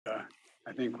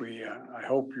I think I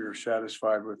hope you're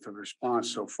satisfied with the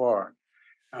response so far.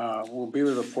 We'll be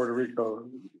with the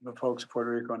folks of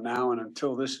Puerto Rico now and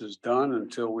until this is done,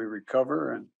 until we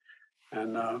recover.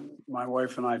 And my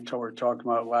wife and I were talking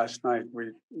about it last night. We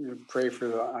pray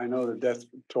I know the death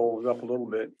toll was up a little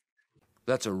bit.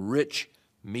 That's a rich,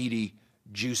 meaty,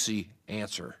 juicy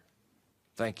answer.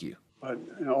 Thank you. But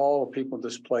all the people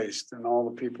displaced and all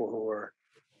the people who are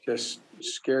just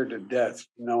scared to death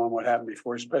knowing what happened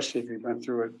before, especially if you've been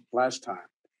through it last time,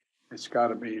 it's got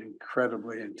to be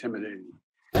incredibly intimidating.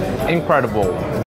 Incredible.